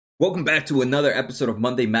Welcome back to another episode of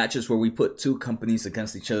Monday Matches, where we put two companies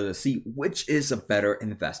against each other to see which is a better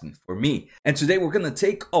investment for me. And today we're going to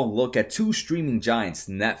take a look at two streaming giants,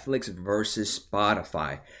 Netflix versus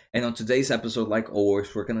Spotify. And on today's episode, like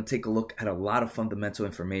always, we're going to take a look at a lot of fundamental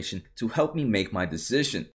information to help me make my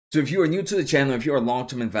decision. So if you are new to the channel, if you're a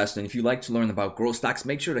long-term investor, and if you like to learn about growth stocks,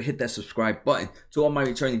 make sure to hit that subscribe button. To all my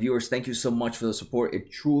returning viewers, thank you so much for the support.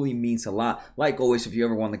 It truly means a lot. Like always, if you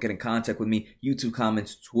ever want to get in contact with me, YouTube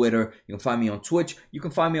comments, Twitter, you can find me on Twitch. You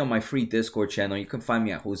can find me on my free Discord channel. You can find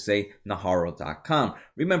me at josenajaro.com.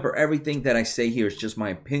 Remember, everything that I say here is just my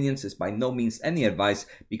opinions. It's by no means any advice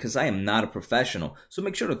because I am not a professional. So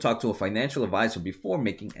make sure to talk to a financial advisor before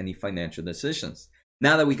making any financial decisions.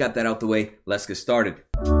 Now that we got that out the way, let's get started.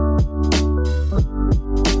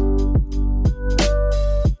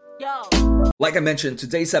 Like I mentioned, in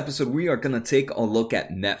today's episode, we are going to take a look at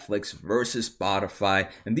Netflix versus Spotify.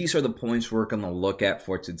 And these are the points we're going to look at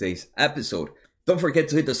for today's episode. Don't forget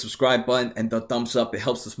to hit the subscribe button and the thumbs up. It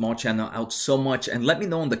helps the small channel out so much. And let me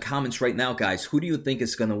know in the comments right now, guys, who do you think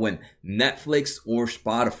is going to win, Netflix or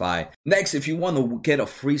Spotify? Next, if you want to get a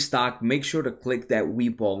free stock, make sure to click that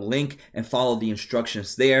Webull link and follow the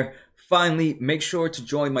instructions there. Finally, make sure to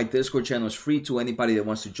join my Discord channel. It's free to anybody that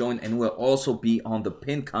wants to join and will also be on the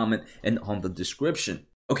pinned comment and on the description.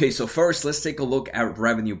 Okay, so first, let's take a look at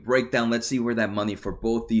revenue breakdown. Let's see where that money for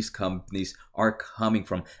both these companies are coming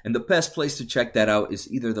from. And the best place to check that out is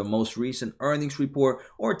either the most recent earnings report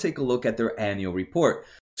or take a look at their annual report.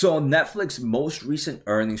 So on Netflix's most recent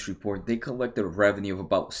earnings report, they collected revenue of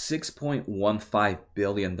about $6.15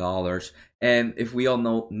 billion. And if we all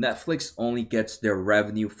know, Netflix only gets their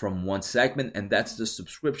revenue from one segment, and that's the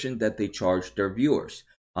subscription that they charge their viewers.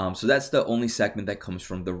 So that's the only segment that comes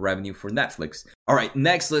from the revenue for Netflix. All right,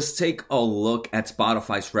 next, let's take a look at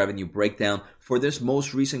Spotify's revenue breakdown. For this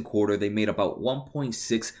most recent quarter, they made about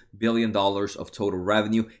 $1.6 billion of total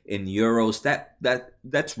revenue in euros.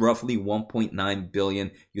 That's roughly 1.9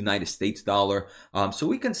 billion United States dollar. So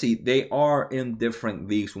we can see they are in different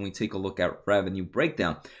leagues when we take a look at revenue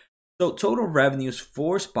breakdown. So total revenues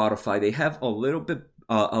for Spotify, they have a little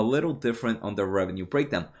different on their revenue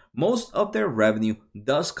breakdown. Most of their revenue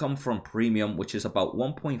does come from premium, which is about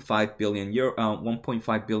 1.5 billion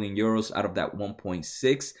euros out of that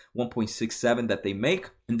 1.67 that they make,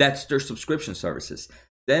 and that's their subscription services.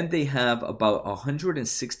 Then they have about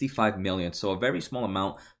 165 million, so a very small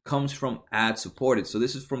amount comes from ad supported. So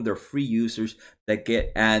this is from their free users that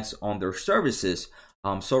get ads on their services.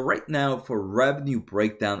 So right now for revenue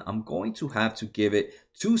breakdown, I'm going to have to give it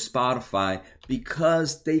to Spotify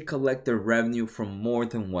because they collect their revenue from more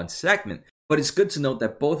than one segment. But it's good to note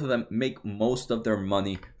that both of them make most of their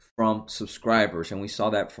money from subscribers, and we saw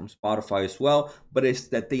that from Spotify as well. But it's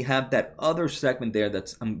that they have that other segment there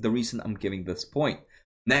that's the reason I'm giving this point.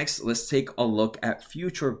 Next, let's take a look at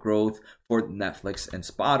future growth for Netflix and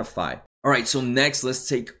Spotify. All right, so next, let's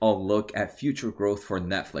take a look at future growth for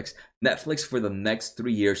Netflix. Netflix for the next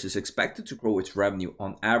 3 years is expected to grow its revenue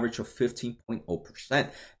on average of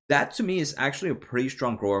 15.0%. That to me is actually a pretty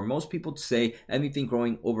strong grower. Most people say anything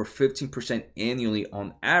growing over 15% annually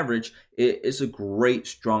on average is a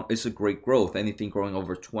great growth. Anything growing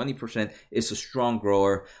over 20% is a strong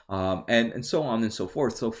grower, and so on and so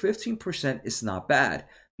forth. So 15% is not bad.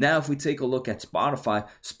 Now, if we take a look at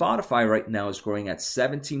Spotify right now is growing at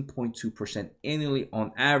 17.2% annually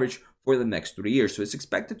on average for the next 3 years. So it's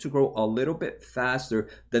expected to grow a little bit faster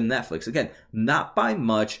than Netflix. Again, not by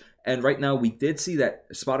much. And right now we did see that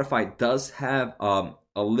Spotify does have a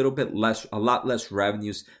lot less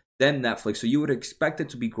revenues than Netflix. So you would expect it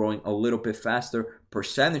to be growing a little bit faster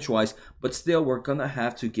percentage-wise, but still we're going to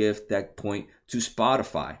have to give that point to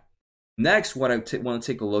Spotify. Next, what I want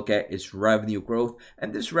to take a look at is revenue growth,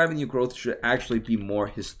 and this revenue growth should actually be more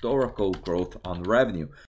historical growth on revenue.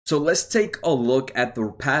 So let's take a look at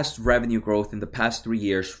the past revenue growth in the past 3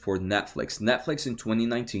 years for Netflix. Netflix in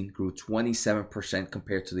 2019 grew 27%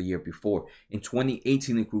 compared to the year before. In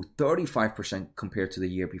 2018, it grew 35% compared to the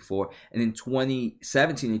year before. And in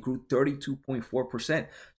 2017, it grew 32.4%.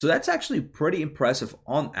 So that's actually pretty impressive.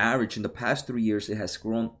 On average, in the past 3 years, it has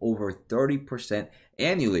grown over 30%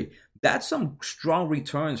 annually. That's some strong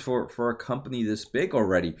returns for a company this big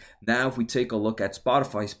already. Now, if we take a look at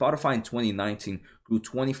Spotify in 2019 grew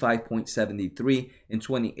 25.73. In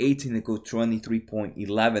 2018, it grew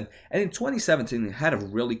 23.11. And in 2017, it had a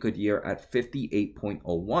really good year at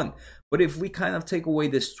 58.01. But if we kind of take away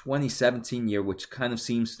this 2017 year, which kind of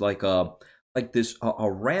seems like a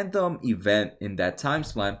random event in that time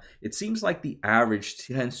span, it seems like the average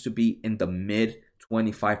tends to be in the mid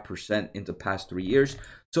 25% in the past 3 years.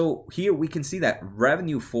 So here we can see that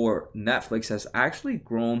revenue for Netflix has actually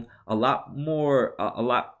grown a lot more, a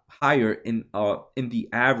lot higher in the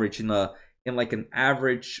average, in like an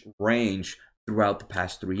average range throughout the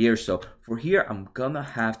past 3 years. So for here, I'm gonna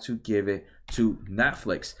have to give it to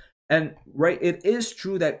Netflix. And right, it is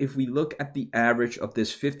true that if we look at the average of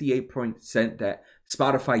this 58% that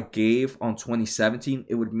Spotify gave on 2017,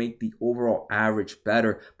 it would make the overall average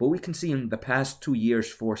better. But we can see in the past 2 years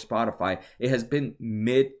for Spotify, it has been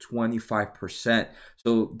mid 25%.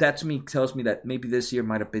 So that to me tells me that maybe this year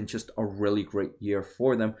might have been just a really great year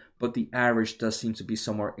for them. But the average does seem to be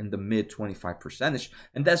somewhere in the mid 25%.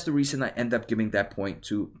 And that's the reason I end up giving that point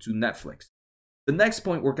to Netflix. The next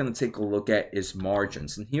point we're going to take a look at is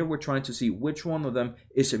margins. And here we're trying to see which one of them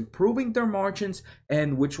is improving their margins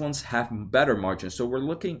and which ones have better margins. So we're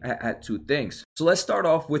looking at two things. So let's start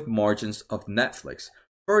off with margins of Netflix.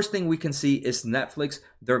 First thing we can see is Netflix,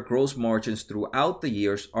 their gross margins throughout the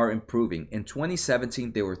years are improving. In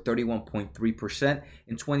 2017, they were 31.3%.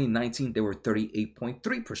 In 2019, they were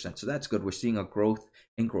 38.3%. So that's good. We're seeing a growth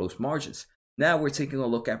in gross margins. Now we're taking a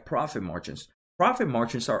look at profit margins. Profit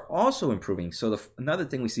margins are also improving. So another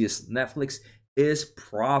thing we see is Netflix is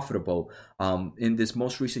profitable. In this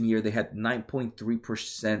most recent year, they had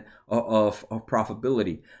 9.3% of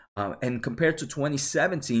profitability. And compared to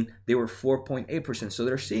 2017, they were 4.8%. So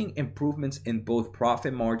they're seeing improvements in both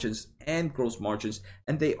profit margins and gross margins,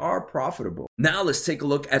 and they are profitable. Now let's take a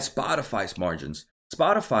look at Spotify's margins.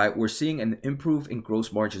 Spotify, we're seeing an improve in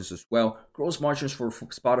gross margins as well. Gross margins for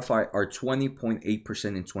Spotify are 20.8%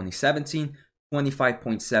 in 2017.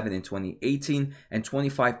 25.7 in 2018 and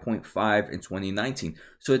 25.5 in 2019.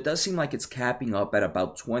 So it does seem like it's capping up at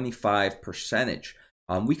about 25%.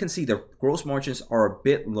 We can see the gross margins are a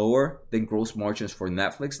bit lower than gross margins for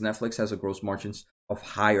Netflix. Netflix has a gross margins of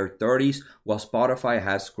higher 30s, while Spotify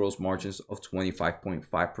has gross margins of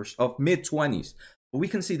 25.5%, of mid 20s. But we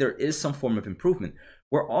can see there is some form of improvement.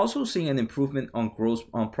 We're also seeing an improvement on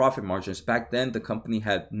profit margins. Back then, the company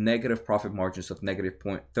had negative profit margins of negative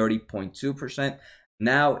 30.2%.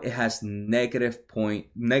 Now it has negative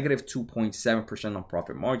 2.7% on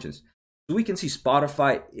profit margins. So we can see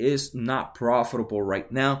Spotify is not profitable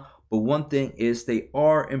right now. But one thing is they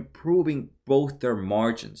are improving both their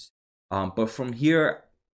margins. But from here,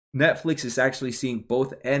 Netflix is actually seeing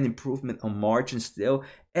both an improvement on margins still,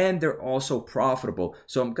 and they're also profitable.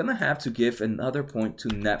 So I'm going to have to give another point to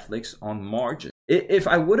Netflix on margin. If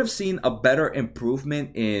I would have seen a better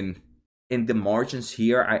improvement in the margins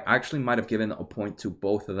here, I actually might have given a point to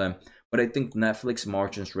both of them. But I think Netflix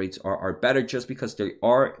margins rates are better just because they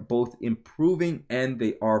are both improving and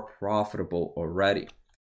they are profitable already.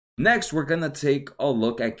 Next, we're going to take a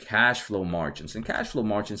look at cash flow margins. And cash flow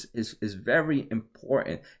margins is very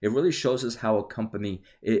important. It really shows us how a company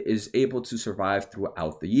is able to survive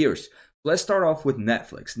throughout the years. Let's start off with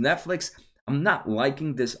Netflix. Netflix, I'm not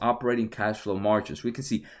liking this operating cash flow margins. We can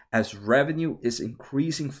see as revenue is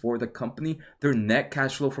increasing for the company, their net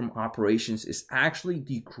cash flow from operations is actually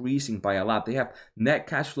decreasing by a lot. They have net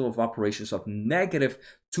cash flow of operations of negative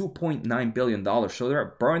 $2.9 billion. So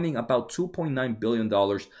they're burning about $2.9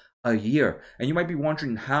 billion a year. And you might be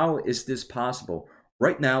wondering, how is this possible?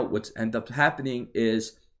 Right now, what's end up happening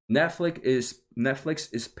is Netflix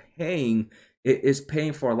is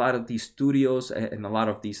paying for a lot of these studios and a lot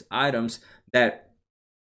of these items that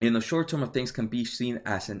in the short term of things can be seen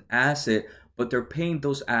as an asset, but they're paying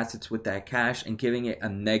those assets with that cash and giving it a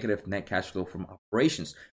negative net cash flow from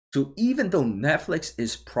operations. So even though Netflix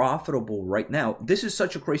is profitable right now, this is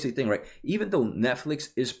such a crazy thing, right? Even though Netflix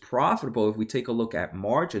is profitable, if we take a look at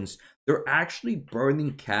margins, they're actually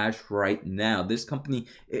burning cash right now. This company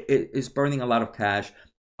is burning a lot of cash.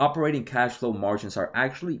 Operating cash flow margins are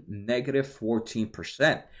actually negative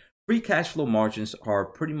 14%. Free cash flow margins are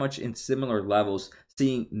pretty much in similar levels,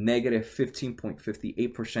 seeing negative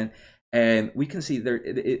 15.58%. And we can see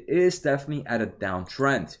it is definitely at a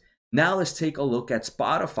downtrend. Now let's take a look at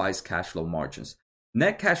Spotify's cash flow margins.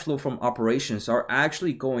 Net cash flow from operations are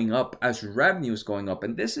actually going up as revenue is going up.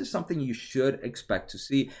 And this is something you should expect to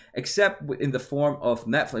see, except in the form of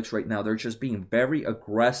Netflix right now. They're just being very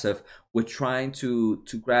aggressive with trying to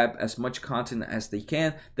grab as much content as they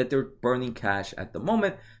can, that they're burning cash at the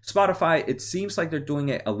moment. Spotify, it seems like they're doing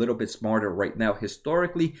it a little bit smarter right now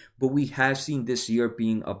historically, but we have seen this year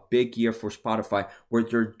being a big year for Spotify, where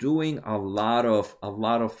they're doing a lot of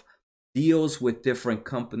deals with different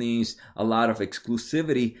companies, a lot of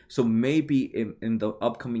exclusivity. So maybe in the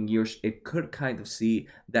upcoming years, it could kind of see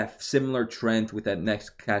that similar trend with that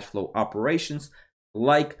next cash flow operations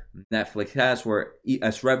like Netflix has, where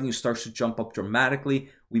as revenue starts to jump up dramatically,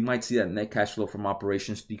 we might see that net cash flow from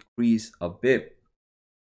operations decrease a bit.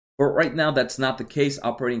 But right now, that's not the case.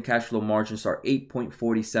 Operating cash flow margins are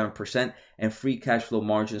 8.47%, and free cash flow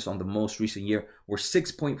margins on the most recent year were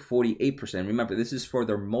 6.48%. Remember, this is for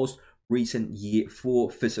their most recent year,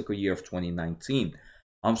 full fiscal year of 2019.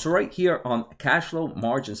 So right here on cash flow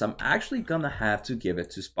margins, I'm actually gonna have to give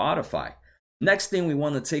it to Spotify. Next thing we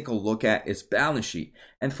want to take a look at is balance sheet.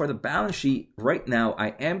 And for the balance sheet, right now, I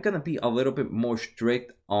am gonna be a little bit more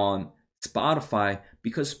strict on Spotify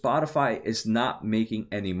because Spotify is not making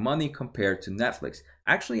any money compared to Netflix.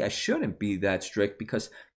 Actually, I shouldn't be that strict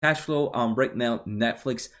because cash flow, right now,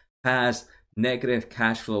 Netflix has negative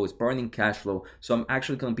cash flow, it's burning cash flow. So I'm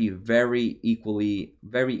actually going to be very equally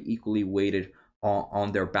weighted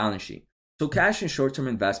on their balance sheet. So cash and short-term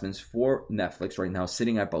investments for Netflix right now is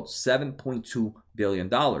sitting at about $7.2 billion.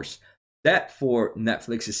 Debt for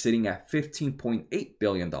Netflix is sitting at $15.8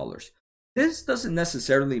 billion. This doesn't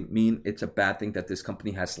necessarily mean it's a bad thing that this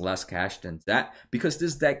company has less cash than debt, because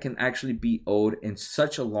this debt can actually be owed in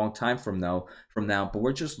such a long time from now, but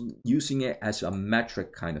we're just using it as a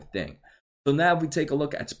metric kind of thing. So now if we take a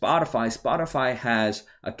look at Spotify, Spotify has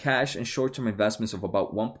a cash and short-term investments of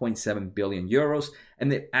about 1.7 billion euros,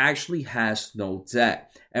 and it actually has no debt.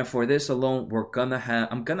 And for this alone,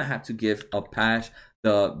 I'm gonna have to give a pass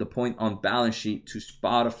the point on balance sheet to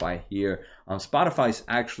Spotify here. Spotify is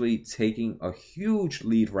actually taking a huge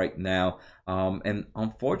lead right now. And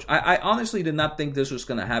unfortunately, I honestly did not think this was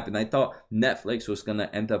gonna happen. I thought Netflix was gonna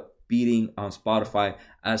end up beating on Spotify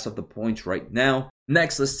as of the points right now.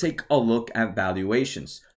 Next, let's take a look at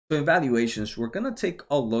valuations. So in valuations, we're going to take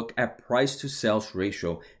a look at price to sales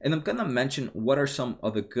ratio. And I'm going to mention what are some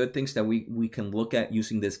of the good things that we can look at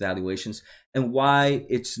using these valuations and why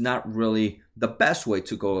it's not really the best way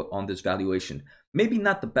to go on this valuation. Maybe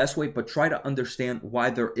not the best way, but try to understand why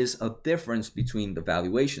there is a difference between the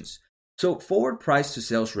valuations. So forward price to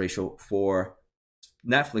sales ratio for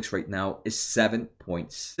Netflix right now is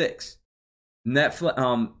 7.6.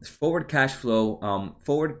 Netflix forward cash flow,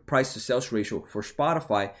 forward price to sales ratio for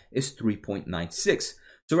Spotify is 3.96.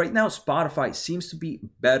 So right now Spotify seems to be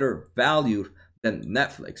better valued than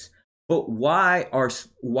Netflix. But why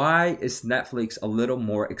is Netflix a little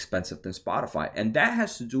more expensive than Spotify? And that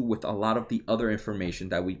has to do with a lot of the other information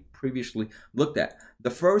that we previously looked at.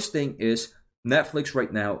 The first thing is Netflix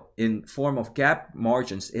right now, in form of GAAP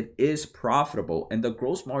margins, it is profitable, and the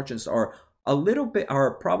gross margins are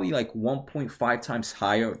probably like 1.5 times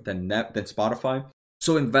higher than Spotify.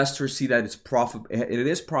 So investors see that it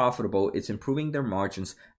is profitable, it's improving their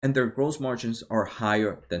margins, and their gross margins are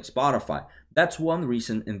higher than Spotify. That's one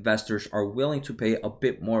reason investors are willing to pay a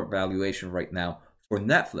bit more valuation right now for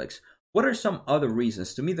Netflix. What are some other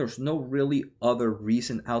reasons? To me, there's no really other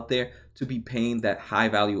reason out there to be paying that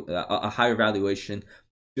a higher valuation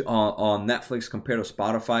on Netflix compared to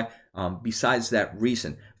Spotify, besides that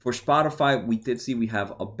reason. For Spotify, we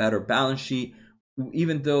have a better balance sheet,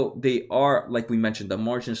 even though they are, like we mentioned, the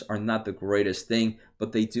margins are not the greatest thing,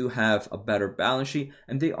 but they do have a better balance sheet,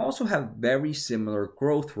 and they also have very similar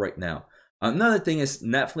growth right now. Another thing is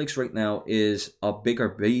Netflix right now is a bigger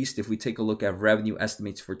beast. If we take a look at revenue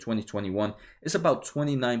estimates for 2021, it's about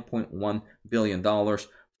 $29.1 billion.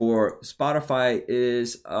 For Spotify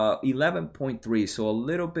is 11.3, so a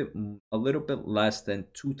little bit less than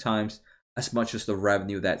 2 times as much as the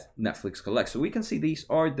revenue that Netflix collects. So we can see these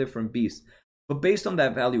are different beasts. But based on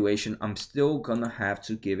that valuation, I'm still gonna have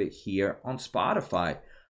to give it here on Spotify.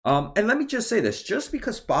 And let me just say this, just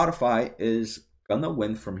because Spotify is gonna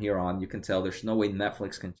win from here on, you can tell there's no way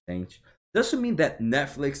Netflix can change, doesn't mean that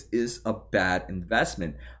Netflix is a bad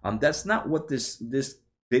investment. That's not what this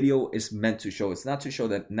video is meant to show. It's not to show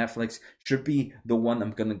that Netflix should be the one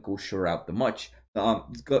I'm gonna go short out the much.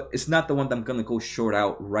 It's not the one that I'm gonna go short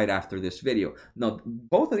out right after this video. No,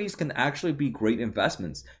 both of these can actually be great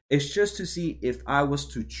investments. It's just to see if I was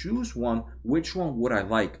to choose one, which one would I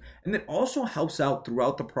like? And it also helps out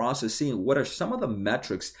throughout the process seeing what are some of the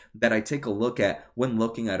metrics that I take a look at when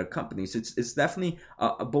looking at a company. So it's definitely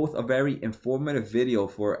both a very informative video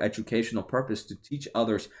for educational purpose to teach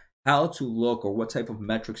others how to look or what type of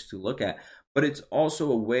metrics to look at. But it's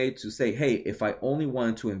also a way to say, hey, if I only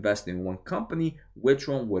wanted to invest in one company, which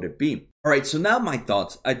one would it be? All right, so now my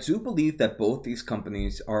thoughts. I do believe that both these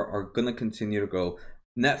companies are going to continue to grow.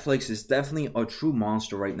 Netflix is definitely a true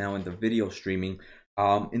monster right now in the video streaming.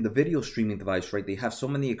 In the video streaming device, right? They have so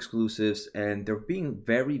many exclusives and they're being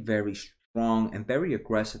very, very strong and very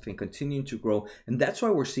aggressive and continuing to grow. And that's why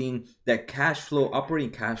we're seeing that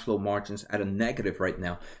operating cash flow margins at a negative right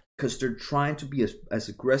now. because they're trying to be as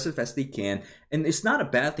aggressive as they can. And it's not a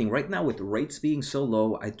bad thing. Right now, with the rates being so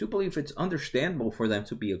low, I do believe it's understandable for them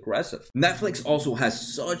to be aggressive. Netflix also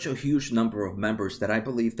has such a huge number of members that I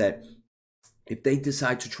believe that if they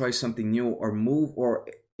decide to try something new or move or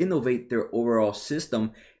innovate their overall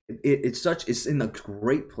system, it's in a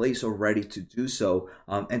great place already to do so,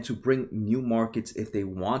 and to bring new markets if they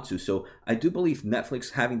want to. So I do believe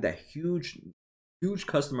Netflix having that huge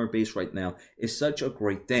customer base right now is such a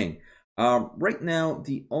great thing. Right now,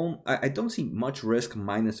 I don't see much risk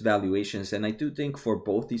minus valuations, and I do think for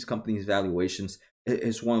both these companies, valuations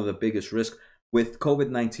is one of the biggest risks. With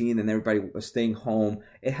COVID-19 and everybody staying home,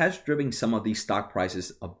 it has driven some of these stock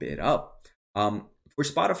prices a bit up. For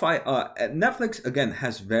Spotify, Netflix again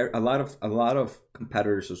has a lot of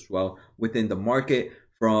competitors as well within the market,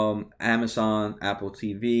 from Amazon, Apple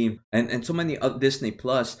TV, and so many Disney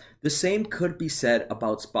Plus. The same could be said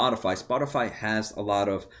about Spotify. Spotify has a lot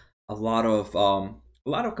of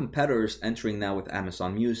competitors entering now with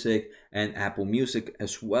Amazon Music and Apple Music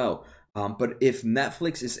as well. But if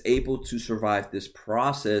Netflix is able to survive this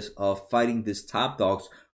process of fighting these top dogs,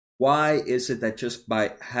 why is it that just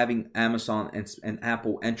by having Amazon and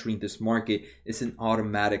Apple entering this market is an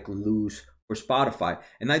automatic lose for Spotify?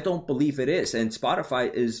 And I don't believe it is. And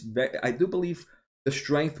Spotify I do believe the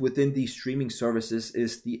strength within these streaming services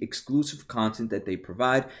is the exclusive content that they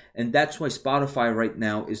provide. And that's why Spotify right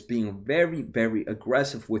now is being very, very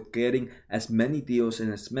aggressive with getting as many deals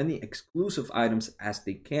and as many exclusive items as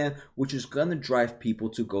they can, which is going to drive people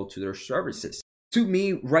to go to their services. To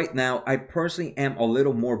me, right now, I personally am a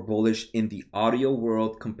little more bullish in the audio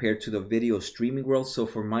world compared to the video streaming world. So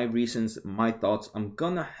for my reasons, my thoughts, I'm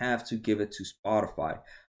going to have to give it to Spotify.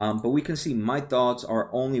 But we can see my thoughts are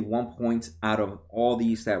only 1 point out of all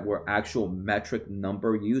these that were actual metric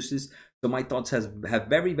number uses. So my thoughts have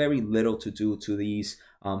very, very little to do to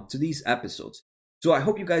these episodes. So I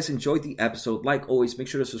hope you guys enjoyed the episode. Like always, make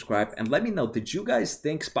sure to subscribe and let me know, did you guys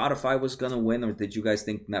think Spotify was going to win, or did you guys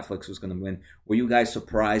think Netflix was going to win? Were you guys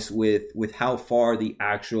surprised with how far the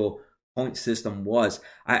actual point system was?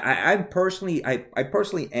 I personally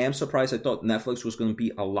am surprised. I thought Netflix was going to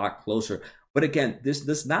be a lot closer. But again, this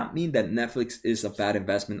does not mean that Netflix is a bad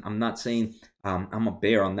investment. I'm not saying I'm a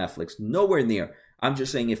bear on Netflix. Nowhere near. I'm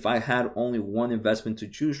just saying if I had only one investment to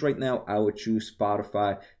choose right now, I would choose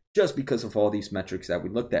Spotify, just because of all these metrics that we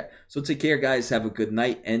looked at. So take care, guys. Have a good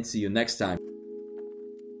night and see you next time.